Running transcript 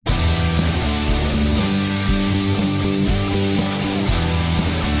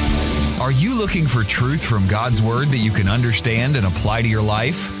Are you looking for truth from God's Word that you can understand and apply to your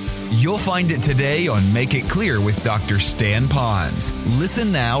life? You'll find it today on Make It Clear with Dr. Stan Ponz.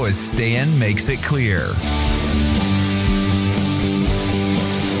 Listen now as Stan makes it clear.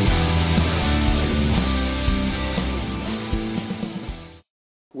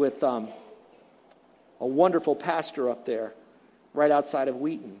 With a wonderful pastor up there right outside of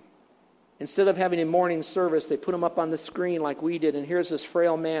Wheaton. Instead of having a morning service, they put him up on the screen like we did, and here's this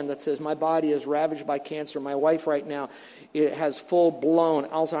frail man that says, my body is ravaged by cancer. My wife right now has full-blown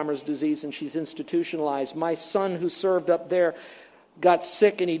Alzheimer's disease, and she's institutionalized. My son who served up there got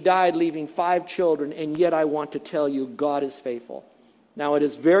sick, and he died, leaving 5 children, and yet I want to tell you, God is faithful. Now, it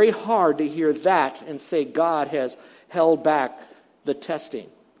is very hard to hear that and say God has held back the testing.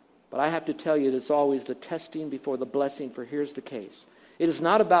 But I have to tell you, it's always the testing before the blessing, for here's the case. It is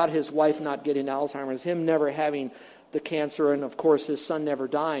not about his wife not getting Alzheimer's, him never having the cancer, and of course his son never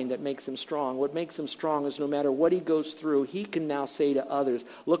dying that makes him strong. What makes him strong is no matter what he goes through, he can now say to others,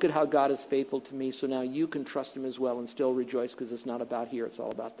 look at how God is faithful to me, so now you can trust him as well and still rejoice, because it's not about here, it's all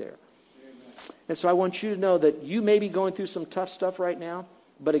about there. Amen. And so I want you to know that you may be going through some tough stuff right now,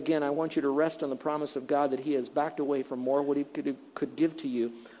 but again, I want you to rest on the promise of God that he has backed away from more what he could give to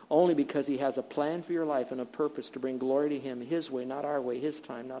you, only because he has a plan for your life and a purpose to bring glory to him, his way, not our way, his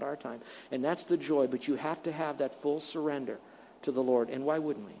time, not our time. And that's the joy, but you have to have that full surrender to the Lord. And why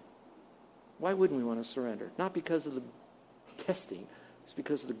wouldn't we? Why wouldn't we want to surrender? Not because of the testing. It's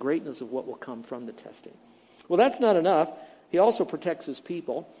because of the greatness of what will come from the testing. Well, that's not enough. He also protects his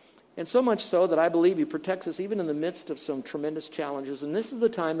people. And so much so that I believe he protects us even in the midst of some tremendous challenges. And this is the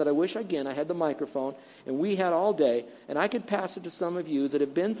time that I wish, again, I had the microphone and we had all day, and I could pass it to some of you that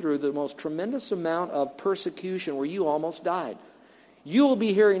have been through the most tremendous amount of persecution where you almost died. You will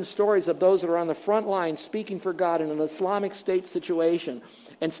be hearing stories of those that are on the front line speaking for God in an Islamic State situation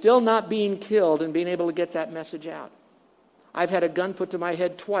and still not being killed and being able to get that message out. I've had a gun put to my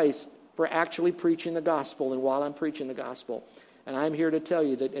head twice for actually preaching the gospel, and while I'm preaching the gospel. And I'm here to tell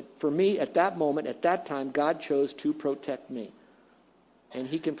you that for me, at that moment, at that time, God chose to protect me. And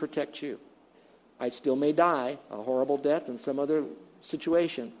he can protect you. I still may die a horrible death in some other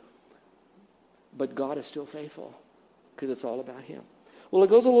situation. But God is still faithful because it's all about him. Well, it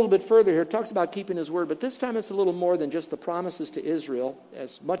goes a little bit further here. It talks about keeping his word. But this time it's a little more than just the promises to Israel,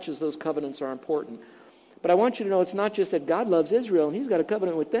 as much as those covenants are important. But I want you to know it's not just that God loves Israel and he's got a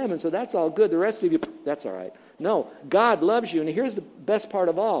covenant with them, and so that's all good. The rest of you, that's all right. No, God loves you. And here's the best part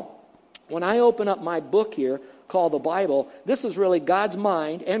of all. When I open up my book here called the Bible, this is really God's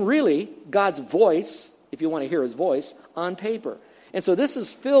mind and really God's voice, if you want to hear his voice, on paper. And so this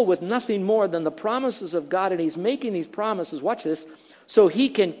is filled with nothing more than the promises of God, and he's making these promises, watch this, so he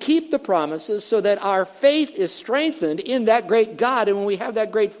can keep the promises so that our faith is strengthened in that great God. And when we have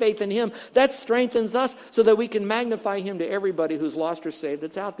that great faith in him, that strengthens us so that we can magnify him to everybody who's lost or saved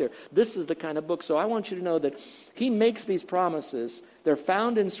that's out there. This is the kind of book. So I want you to know that he makes these promises. They're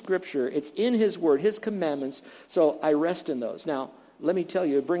found in Scripture. It's in his word, his commandments. So I rest in those. Now, let me tell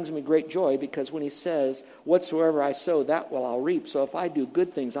you, it brings me great joy because when he says, whatsoever I sow, that will I'll reap. So if I do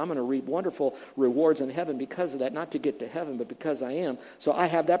good things, I'm going to reap wonderful rewards in heaven because of that, not to get to heaven, but because I am. So I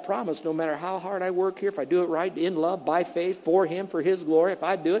have that promise no matter how hard I work here, if I do it right, in love, by faith, for him, for his glory, if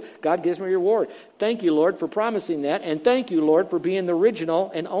I do it, God gives me a reward. Thank you, Lord, for promising that. And thank you, Lord, for being the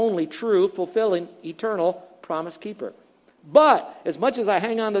original and only true, fulfilling, eternal promise keeper. But as much as I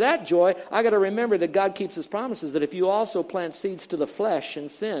hang on to that joy, I got to remember that God keeps his promises, that if you also plant seeds to the flesh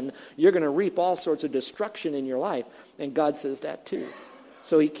and sin, you're going to reap all sorts of destruction in your life. And God says that too.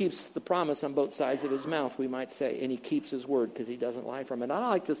 So he keeps the promise on both sides of his mouth, we might say, and he keeps his word because he doesn't lie from it. I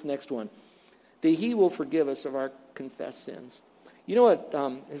like this next one, that he will forgive us of our confessed sins. You know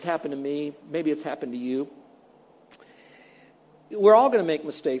what has happened to me? Maybe it's happened to you. We're all going to make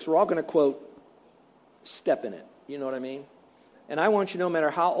mistakes. We're all going to, quote, step in it. You know what I mean? And I want you, no matter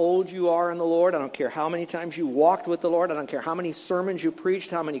how old you are in the Lord, I don't care how many times you walked with the Lord, I don't care how many sermons you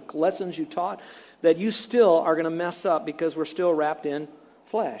preached, how many lessons you taught, that you still are going to mess up because we're still wrapped in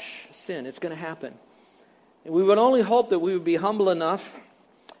flesh, sin. It's going to happen. And we would only hope that we would be humble enough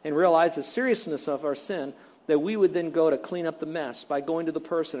and realize the seriousness of our sin that we would then go to clean up the mess by going to the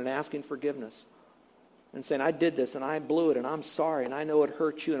person and asking forgiveness. And saying, I did this and I blew it and I'm sorry and I know it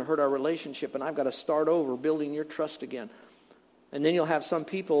hurt you and it hurt our relationship and I've got to start over building your trust again. And then you'll have some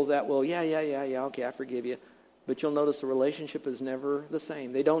people that will, yeah, okay, I forgive you. But you'll notice the relationship is never the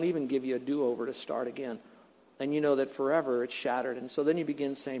same. They don't even give you a do-over to start again. And you know that forever it's shattered. And so then you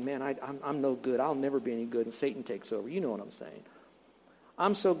begin saying, man, I'm no good. I'll never be any good. And Satan takes over. You know what I'm saying.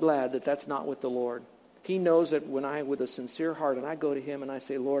 I'm so glad that that's not with the Lord. He knows that when with a sincere heart, and I go to him and I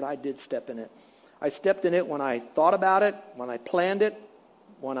say, Lord, I did step in it. I stepped in it when I thought about it, when I planned it,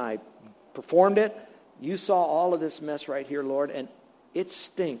 when I performed it. You saw all of this mess right here, Lord, and it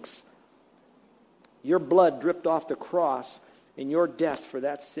stinks. Your blood dripped off the cross in your death for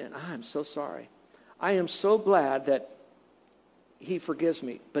that sin. I'm so sorry. I am so glad that he forgives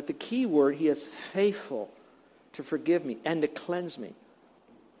me. But the key word, he is faithful to forgive me and to cleanse me.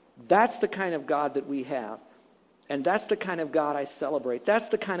 That's the kind of God that we have. And that's the kind of God I celebrate. That's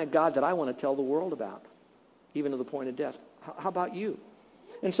the kind of God that I want to tell the world about, even to the point of death. How about you?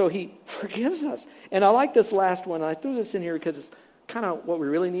 And so he forgives us. And I like this last one. I threw this in here because it's kind of what we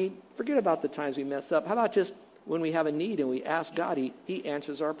really need. Forget about the times we mess up. How about just when we have a need and we ask God, he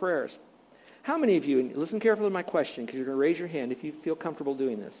answers our prayers. How many of you, and listen carefully to my question because you're going to raise your hand if you feel comfortable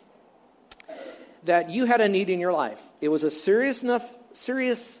doing this, that you had a need in your life. It was a serious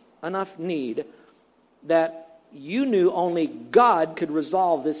enough need that you knew only God could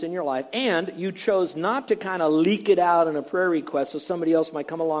resolve this in your life, and you chose not to kind of leak it out in a prayer request so somebody else might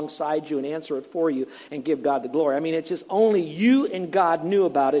come alongside you and answer it for you and give God the glory. I mean, it's just only you and God knew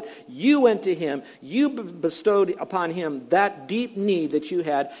about it. You went to him. You bestowed upon him that deep need that you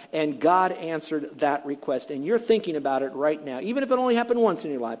had, and God answered that request. And you're thinking about it right now, even if it only happened once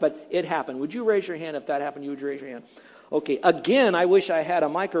in your life, but it happened. Would you raise your hand if that happened? You would raise your hand. Okay, again, I wish I had a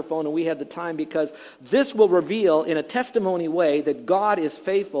microphone and we had the time, because this will reveal in a testimony way that God is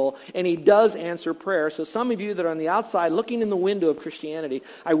faithful and he does answer prayer. So some of you that are on the outside looking in the window of Christianity,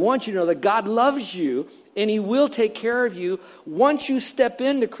 I want you to know that God loves you and he will take care of you once you step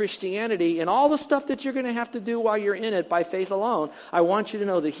into Christianity, and all the stuff that you're going to have to do while you're in it by faith alone. I want you to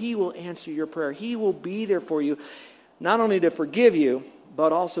know that he will answer your prayer. He will be there for you, not only to forgive you,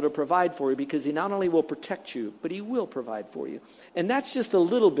 but also to provide for you, because he not only will protect you, but he will provide for you. And that's just a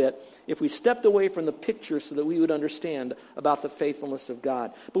little bit, if we stepped away from the picture so that we would understand about the faithfulness of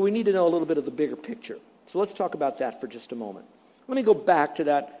God. But we need to know a little bit of the bigger picture. So let's talk about that for just a moment. Let me go back to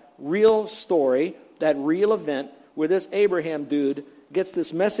that real story, that real event, where this Abraham dude gets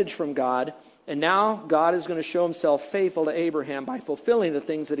this message from God, and now God is going to show himself faithful to Abraham by fulfilling the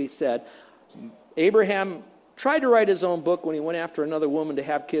things that he said. Abraham tried to write his own book when he went after another woman to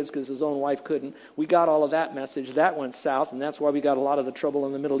have kids because his own wife couldn't. We got all of that message. That went south, and that's why we got a lot of the trouble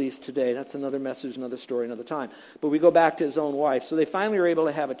in the Middle East today. That's another message, another story, another time. But we go back to his own wife. So they finally were able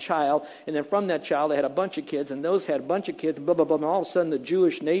to have a child, and then from that child they had a bunch of kids, and those had a bunch of kids, blah, blah, blah, and all of a sudden the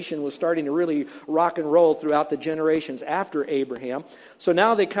Jewish nation was starting to really rock and roll throughout the generations after Abraham. So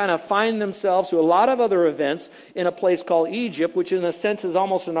now they kind of find themselves through a lot of other events in a place called Egypt, which in a sense is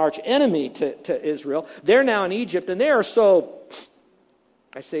almost an arch enemy to Israel. They're now in Egypt, and they are so,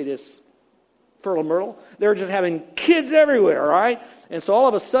 I say this, fertile myrtle. They're just having kids everywhere, right? And so all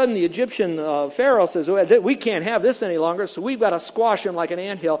of a sudden the Egyptian Pharaoh says, we can't have this any longer, so we've got to squash them like an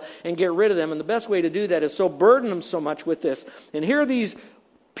anthill and get rid of them. And the best way to do that is so burden them so much with this. And here these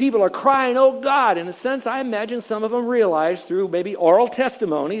people are crying, oh God. In a sense, I imagine some of them realized through maybe oral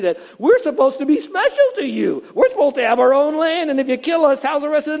testimony that we're supposed to be special to you. We're supposed to have our own land, and if you kill us, how's the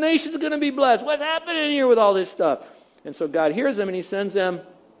rest of the nations going to be blessed? What's happening here with all this stuff? And so God hears them, and he sends them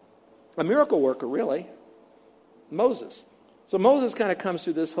a miracle worker, really, Moses. So Moses kind of comes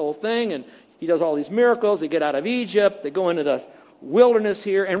through this whole thing, and he does all these miracles. They get out of Egypt. They go into the wilderness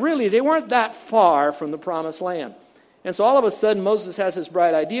here, and really, they weren't that far from the promised land. And so all of a sudden, Moses has this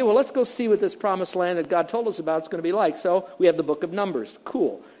bright idea. Well, let's go see what this promised land that God told us about is going to be like. So we have the book of Numbers.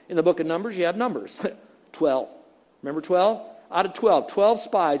 Cool. In the book of Numbers, you have numbers. 12. Remember 12? Out of 12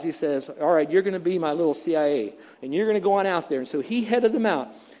 spies, he says, all right, you're going to be my little CIA, and you're going to go on out there. And so he headed them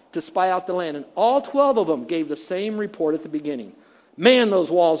out to spy out the land. And all 12 of them gave the same report at the beginning. Man, those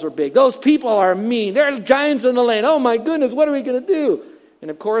walls are big. Those people are mean. There are giants in the land. Oh, my goodness, what are we going to do? And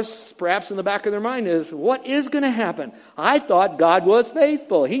of course, perhaps in the back of their mind is, what is going to happen? I thought God was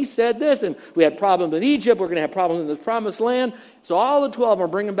faithful. He said this, and we had problems in Egypt. We're going to have problems in the promised land. So all the 12 are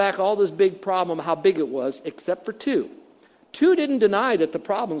bringing back all this big problem, how big it was, except for 2. 2 didn't deny that the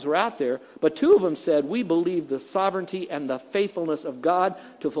problems were out there, but 2 of them said, we believe the sovereignty and the faithfulness of God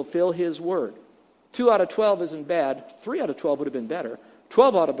to fulfill his word. 2 out of 12 isn't bad. 3 out of 12 would have been better.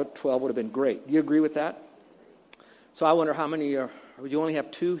 12 out of 12 would have been great. Do you agree with that? So I wonder how many are... Would you only have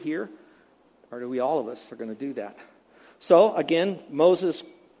 2 here? Or do we, all of us, are going to do that? So, again, Moses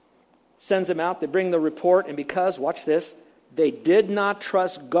sends them out. They bring the report. And because, watch this, they did not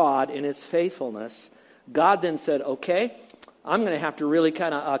trust God in his faithfulness, God then said, okay, I'm going to have to really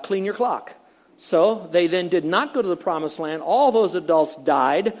kind of clean your clock. So they then did not go to the promised land. All those adults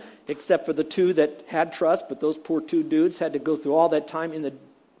died, except for the 2 that had trust. But those poor 2 dudes had to go through all that time in the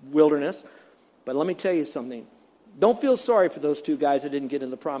wilderness. But let me tell you something. Don't feel sorry for those two guys that didn't get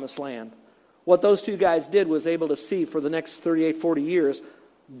in the promised land. What those two guys did was able to see for the next 38, 40 years,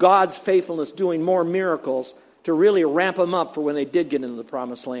 God's faithfulness doing more miracles to really ramp them up for when they did get into the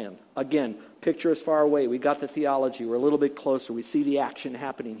promised land. Again, picture is far away. We got the theology. We're a little bit closer. We see the action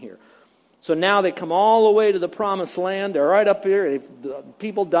happening here. So now they come all the way to the promised land. They're right up here. The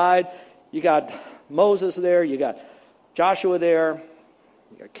people died. You got Moses there. You got Joshua there.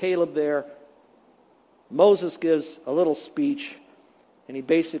 You got Caleb there. Moses gives a little speech, and he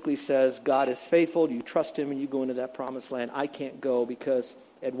basically says, God is faithful. You trust him, and you go into that promised land. I can't go because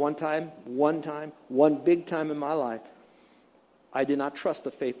at one big time in my life, I did not trust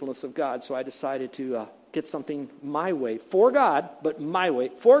the faithfulness of God, so I decided to get something my way, for God, but my way.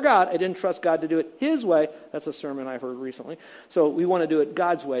 For God, I didn't trust God to do it his way. That's a sermon I heard recently. So we want to do it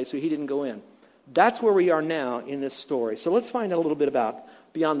God's way, so he didn't go in. That's where we are now in this story. So let's find out a little bit about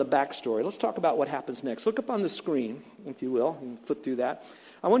beyond the backstory. Let's talk about what happens next. Look up on the screen, if you will, and flip through that.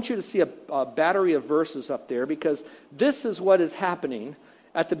 I want you to see a battery of verses up there, because this is what is happening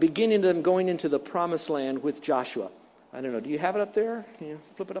at the beginning of them going into the promised land with Joshua. I don't know, do you have it up there? Can you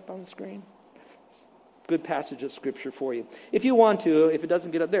flip it up on the screen? Good passage of Scripture for you. If you want to, if it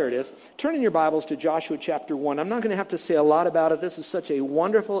doesn't get up, there it is. Turn in your Bibles to Joshua chapter 1. I'm not going to have to say a lot about it. This is such a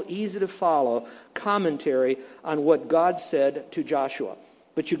wonderful, easy to follow commentary on what God said to Joshua.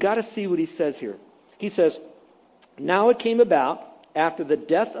 But you got to see what he says here. He says, now it came about after the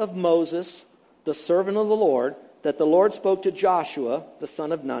death of Moses, the servant of the Lord, that the Lord spoke to Joshua, the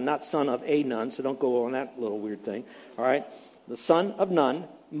son of Nun, not son of a Nun, so don't go on that little weird thing. All right? The son of Nun,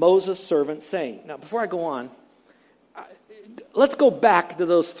 Moses' servant, saying. Now, before I go on, let's go back to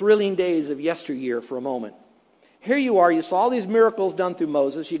those thrilling days of yesteryear for a moment. Here you are, you saw all these miracles done through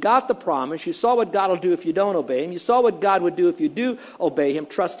Moses, you got the promise, you saw what God will do if you don't obey him, you saw what God would do if you do obey him,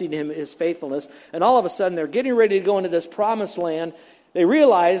 trusting him, his faithfulness, and all of a sudden they're getting ready to go into this promised land. They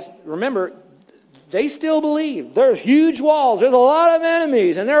realize, remember, they still believe. There's huge walls, there's a lot of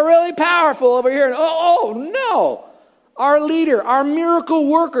enemies, and they're really powerful over here. And oh no! Our leader, our miracle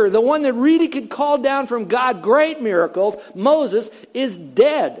worker, the one that really could call down from God great miracles, Moses, is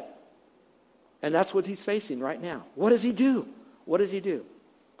dead. And that's what he's facing right now. What does he do? What does he do?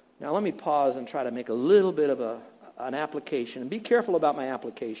 Now let me pause and try to make a little bit of an application. And be careful about my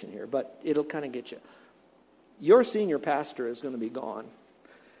application here, but it'll kind of get you. Your senior pastor is going to be gone.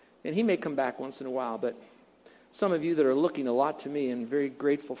 And he may come back once in a while, but some of you that are looking a lot to me and very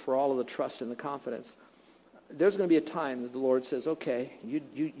grateful for all of the trust and the confidence, there's going to be a time that the Lord says, okay,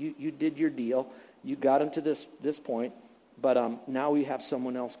 you did your deal. You got him to this point, but now we have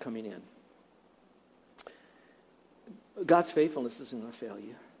someone else coming in. God's faithfulness isn't going to fail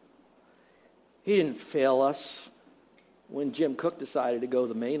you. He didn't fail us when Jim Cook decided to go to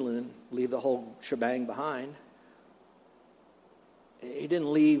the mainland and leave the whole shebang behind. He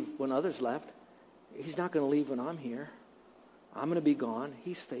didn't leave when others left. He's not going to leave when I'm here. I'm going to be gone.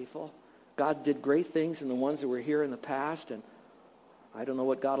 He's faithful. God did great things in the ones that were here in the past, and I don't know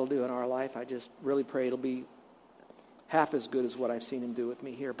what God will do in our life. I just really pray it'll be half as good as what I've seen him do with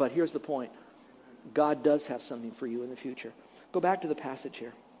me here. But here's the point. God does have something for you in the future. Go back to the passage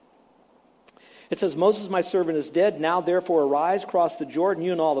here. It says, Moses, my servant, is dead. Now, therefore, arise, cross the Jordan,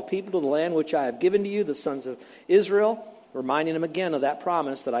 you and all the people, to the land which I have given to you, the sons of Israel. Reminding him again of that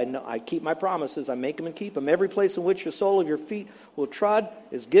promise that I keep my promises. I make them and keep them. Every place in which the sole of your feet will trod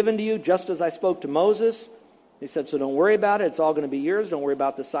is given to you, just as I spoke to Moses. He said, so don't worry about it. It's all going to be yours. Don't worry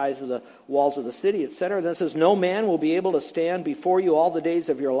about the size of the walls of the city, etc. Then it says, no man will be able to stand before you all the days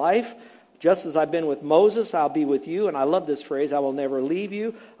of your life. Just as I've been with Moses, I'll be with you. And I love this phrase, I will never leave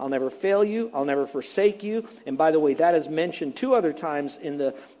you. I'll never fail you. I'll never forsake you. And by the way, that is mentioned 2 other times in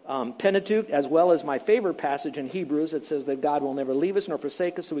the Pentateuch, as well as my favorite passage in Hebrews. It says that God will never leave us nor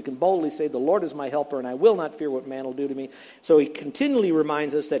forsake us, so we can boldly say, the Lord is my helper, and I will not fear what man will do to me. So he continually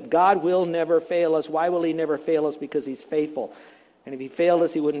reminds us that God will never fail us. Why will he never fail us? Because he's faithful. And if he failed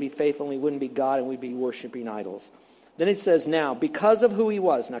us, he wouldn't be faithful, and he wouldn't be God, and we'd be worshiping idols. Then it says, now, because of who he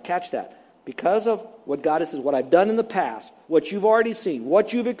was, now catch that. Because of what God says, what I've done in the past, what you've already seen,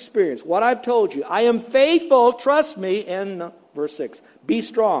 what you've experienced, what I've told you, I am faithful, trust me. And verse 6, be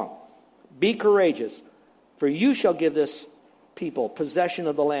strong, be courageous, for you shall give this people possession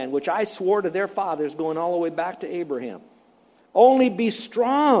of the land, which I swore to their fathers, going all the way back to Abraham. Only be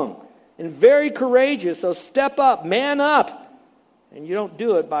strong and very courageous, so step up, man up. And you don't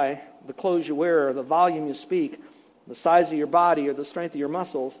do it by the clothes you wear or the volume you speak, the size of your body or the strength of your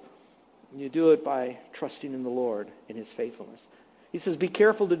muscles. You do it by trusting in the Lord and his faithfulness. He says, be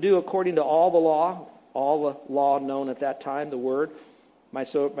careful to do according to all the law known at that time, the word, My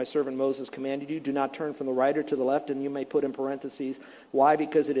servant Moses commanded you, do not turn from the right or to the left, and you may put in parentheses. Why?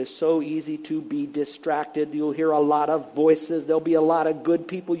 Because it is so easy to be distracted. You'll hear a lot of voices. There'll be a lot of good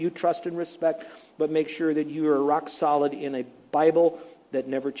people you trust and respect, but make sure that you are rock solid in a Bible that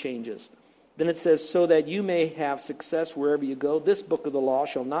never changes. Then it says, so that you may have success wherever you go. This book of the law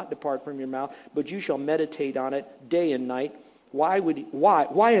shall not depart from your mouth, but you shall meditate on it day and night. Why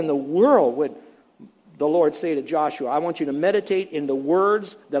in the world would the Lord say to Joshua, I want you to meditate in the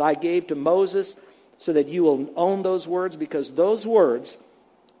words that I gave to Moses so that you will own those words, because those words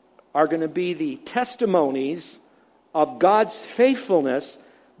are going to be the testimonies of God's faithfulness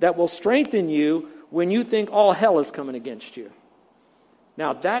that will strengthen you when you think all hell is coming against you.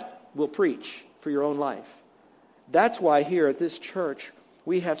 Now that will preach for your own life. That's why here at this church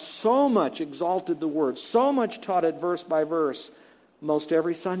we have so much exalted the Word, so much taught it verse by verse most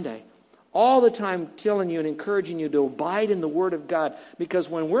every Sunday. All the time telling you and encouraging you to abide in the Word of God. Because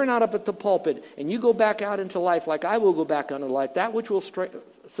when we're not up at the pulpit and you go back out into life like I will go back into life, that which will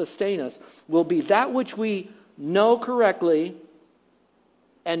sustain us will be that which we know correctly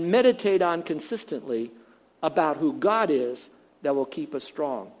and meditate on consistently about who God is, that will keep us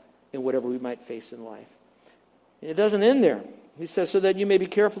strong in whatever we might face in life. And it doesn't end there. He says, so that you may be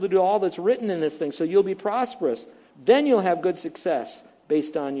careful to do all that's written in this thing, so you'll be prosperous. Then you'll have good success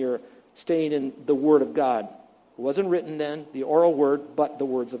based on your staying in the Word of God. It wasn't written then, the oral word, but the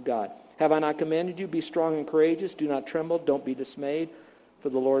words of God. Have I not commanded you? Be strong and courageous. Do not tremble. Don't be dismayed, for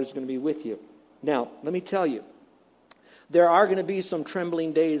the Lord is going to be with you. Now, let me tell you, there are going to be some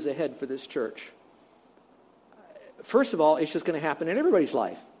trembling days ahead for this church. First of all, it's just going to happen in everybody's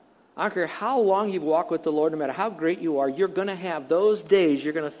life. I don't care how long you've walked with the Lord, no matter how great you are, you're going to have those days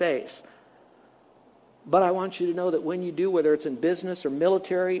you're going to face. But I want you to know that when you do, whether it's in business or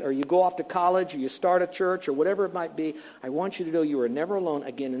military, or you go off to college, or you start a church, or whatever it might be, I want you to know you are never alone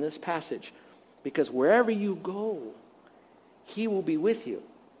again in this passage. Because wherever you go, He will be with you.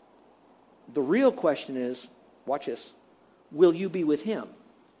 The real question is, watch this, will you be with Him?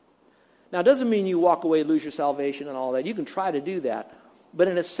 Now, it doesn't mean you walk away, lose your salvation and all that. You can try to do that. But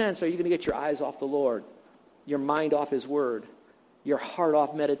in a sense, are you going to get your eyes off the Lord, your mind off His Word, your heart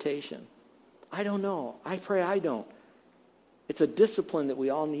off meditation? I don't know. I pray I don't. It's a discipline that we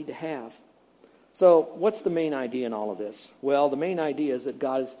all need to have. So what's the main idea in all of this? Well, the main idea is that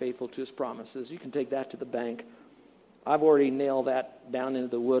God is faithful to His promises. You can take that to the bank. I've already nailed that down into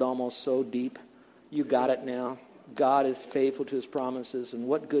the wood almost so deep. You got it now. God is faithful to His promises. And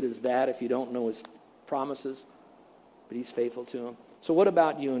what good is that if you don't know His promises? But He's faithful to them. So what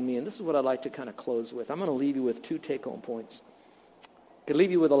about you and me? And this is what I'd like to kind of close with. I'm going to leave you with 2 take-home points. Could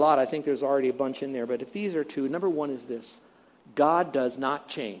leave you with a lot. I think there's already a bunch in there. But if these are 2, number 1 is this. God does not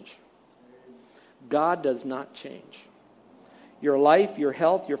change. God does not change. Your life, your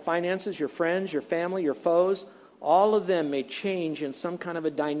health, your finances, your friends, your family, your foes, all of them may change in some kind of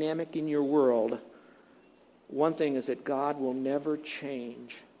a dynamic in your world. One thing is that God will never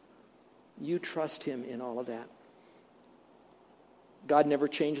change. You trust Him in all of that. God never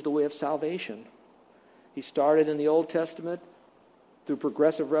changed the way of salvation. He started in the Old Testament. Through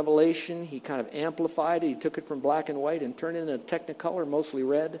progressive revelation, He kind of amplified it. He took it from black and white and turned it into technicolor, mostly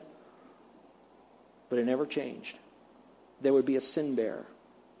red. But it never changed. There would be a sin bearer.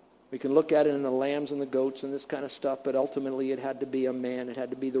 We can look at it in the lambs and the goats and this kind of stuff, but ultimately it had to be a man. It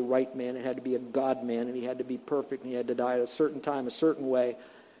had to be the right man. It had to be a God man, and He had to be perfect, and He had to die at a certain time, a certain way,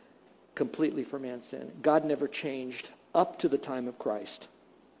 completely for man's sin. God never changed up to the time of Christ.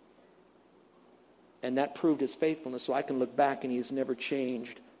 And that proved His faithfulness. So I can look back and He has never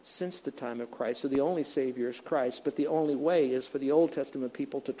changed since the time of Christ. So the only Savior is Christ. But the only way is for the Old Testament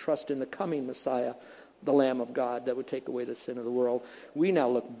people to trust in the coming Messiah, the Lamb of God that would take away the sin of the world. We now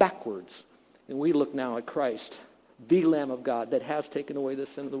look backwards. And we look now at Christ, the Lamb of God that has taken away the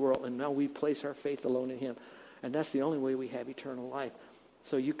sin of the world. And now we place our faith alone in Him. And that's the only way we have eternal life.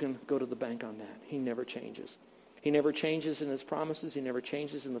 So you can go to the bank on that. He never changes. He never changes in His promises. He never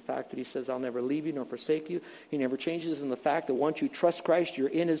changes in the fact that He says, I'll never leave you nor forsake you. He never changes in the fact that once you trust Christ, you're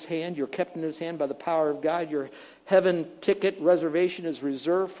in His hand. You're kept in His hand by the power of God. Your heaven ticket reservation is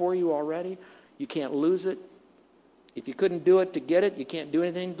reserved for you already. You can't lose it. If you couldn't do it to get it, you can't do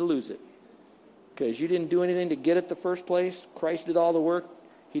anything to lose it. Because you didn't do anything to get it the first place. Christ did all the work.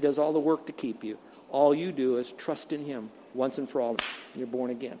 He does all the work to keep you. All you do is trust in Him once and for all. You're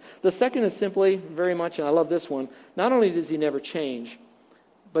born again. The second is simply, very much, and I love this one, not only does He never change,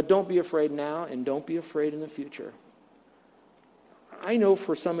 but don't be afraid now and don't be afraid in the future. I know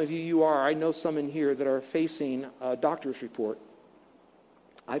for some of you are. I know some in here that are facing a doctor's report.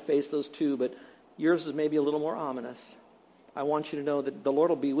 I face those too, but yours is maybe a little more ominous. I want you to know that the Lord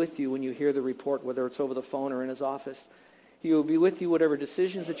will be with you when you hear the report, whether it's over the phone or in his office. He will be with you whatever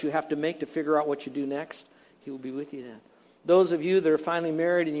decisions that you have to make to figure out what you do next. He will be with you then. Those of you that are finally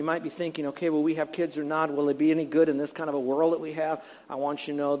married and you might be thinking, okay, will we have kids or not? Will it be any good in this kind of a world that we have? I want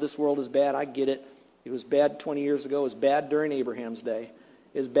you to know this world is bad. I get it. It was bad 20 years ago. It was bad during Abraham's day.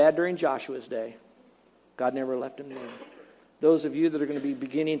 It was bad during Joshua's day. God never left him there. Those of you that are going to be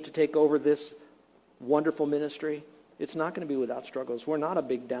beginning to take over this wonderful ministry, it's not going to be without struggles. We're not a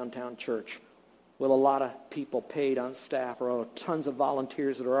big downtown church with a lot of people paid on staff or tons of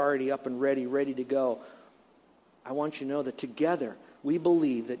volunteers that are already up and ready to go. I want you to know that together we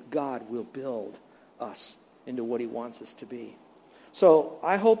believe that God will build us into what he wants us to be. So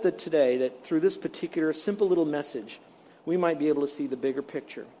I hope that today, that through this particular simple little message, we might be able to see the bigger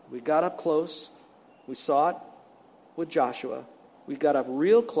picture. We got up close. We saw it with Joshua. We got up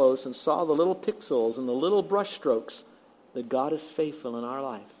real close and saw the little pixels and the little brush strokes that God is faithful in our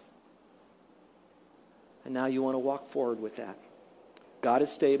life. And now you want to walk forward with that. God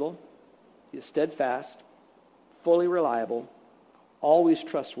is stable. He is steadfast, fully reliable, always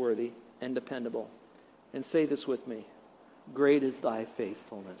trustworthy and dependable. And say this with me. Great is thy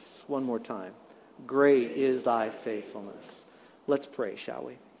faithfulness. One more time. Great is thy faithfulness. Let's pray, shall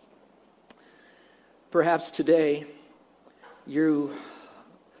we? Perhaps today you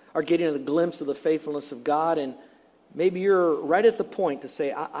are getting a glimpse of the faithfulness of God, and maybe you're right at the point to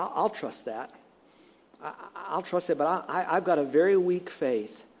say, I'll trust that. I'll trust it, but I've got a very weak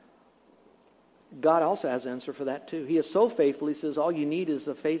faith. God also has an answer for that too. He is so faithful, he says, all you need is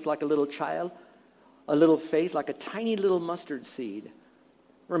a faith like a little child, a little faith like a tiny little mustard seed.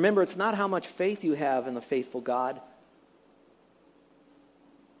 Remember, it's not how much faith you have in the faithful God.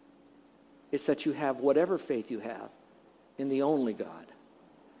 It's that you have whatever faith you have in the only God.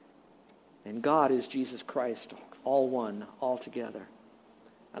 And God is Jesus Christ, all one, all together.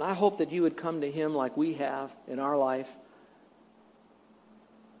 And I hope that you would come to him like we have in our life.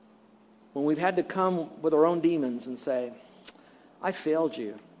 When we've had to come with our own demons and say, I failed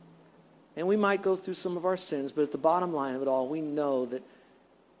you. And we might go through some of our sins, but at the bottom line of it all, we know that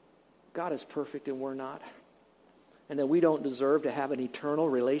God is perfect and we're not. And that we don't deserve to have an eternal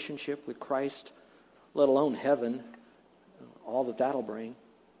relationship with Christ, let alone heaven, all that that'll bring.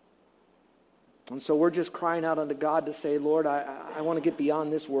 And so we're just crying out unto God to say, Lord, I want to get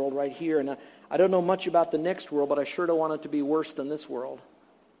beyond this world right here. And I don't know much about the next world, but I sure don't want it to be worse than this world.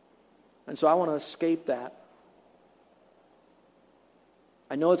 And so I want to escape that.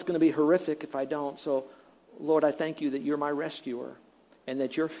 I know it's going to be horrific if I don't. So, Lord, I thank you that you're my rescuer and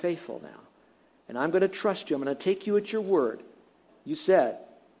that you're faithful now. And I'm going to trust you. I'm going to take you at your word. You said,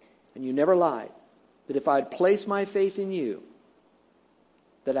 and you never lied, that if I'd place my faith in you,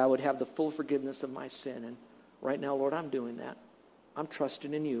 that I would have the full forgiveness of my sin. And right now, Lord, I'm doing that. I'm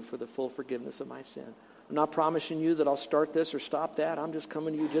trusting in you for the full forgiveness of my sin. I'm not promising you that I'll start this or stop that. I'm just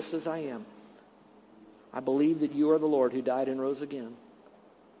coming to you just as I am. I believe that you are the Lord who died and rose again.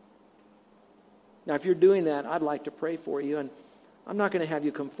 Now, if you're doing that, I'd like to pray for you. And I'm not going to have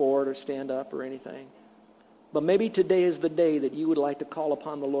you come forward or stand up or anything. But maybe today is the day that you would like to call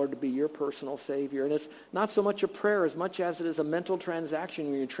upon the Lord to be your personal Savior. And it's not so much a prayer as much as it is a mental transaction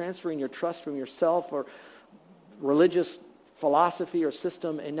where you're transferring your trust from yourself or religious philosophy or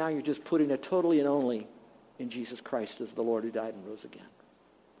system, and now you're just putting it totally and only in Jesus Christ as the Lord who died and rose again.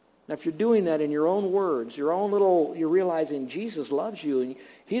 Now, if you're doing that in your own words, you're realizing Jesus loves you and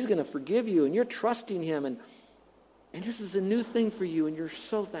he's going to forgive you and you're trusting him and this is a new thing for you and you're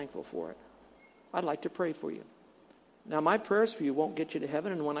so thankful for it. I'd like to pray for you. Now, my prayers for you won't get you to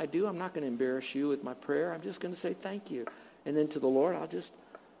heaven, and when I do, I'm not going to embarrass you with my prayer. I'm just going to say thank you. And then to the Lord, I'll just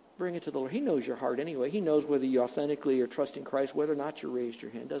bring it to the Lord. He knows your heart anyway. He knows whether you authentically are trusting Christ, whether or not you raised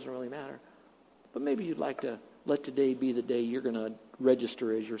your hand. It doesn't really matter. But maybe you'd like to let today be the day you're going to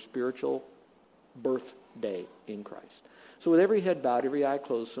register as your spiritual birthday in Christ. So with every head bowed, every eye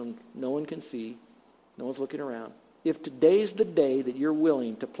closed, so no one can see, no one's looking around. If today's the day that you're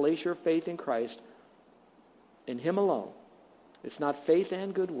willing to place your faith in Christ, in him alone, it's not faith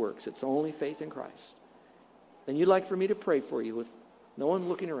and good works, it's only faith in Christ, then you'd like for me to pray for you with no one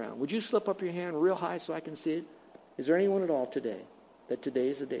looking around. Would you slip up your hand real high so I can see it? Is there anyone at all today that today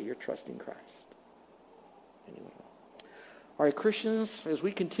is the day you're trusting Christ? Anyone at all? All right, Christians, as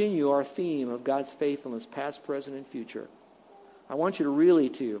we continue our theme of God's faithfulness, past, present, and future, I want you to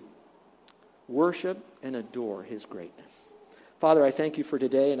really worship and adore his greatness. Father, I thank you for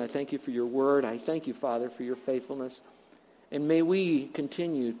today, and I thank you for your word. I thank you, Father, for your faithfulness. And may we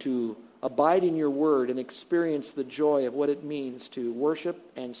continue to abide in your word and experience the joy of what it means to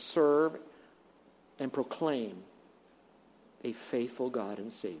worship and serve and proclaim a faithful God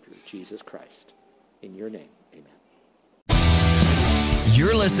and Savior, Jesus Christ. In your name, amen.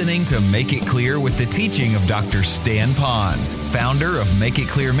 You're listening to Make It Clear with the teaching of Dr. Stan Ponz, founder of Make It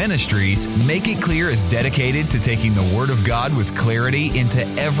Clear Ministries. Make It Clear is dedicated to taking the Word of God with clarity into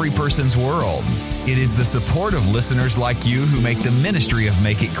every person's world. It is the support of listeners like you who make the ministry of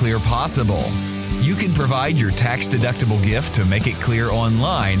Make It Clear possible. You can provide your tax-deductible gift to Make It Clear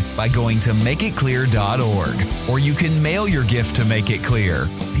online by going to makeitclear.org, or you can mail your gift to Make It Clear,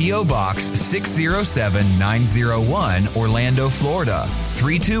 P.O. Box 607901, Orlando, Florida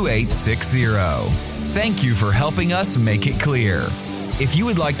 32860. Thank you for helping us make it clear. If you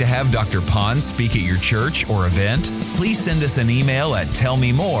would like to have Dr. Ponz speak at your church or event, please send us an email at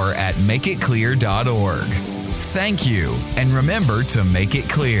tellmemore@makeitclear.org. Thank you, and remember to make it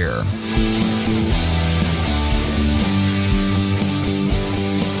clear.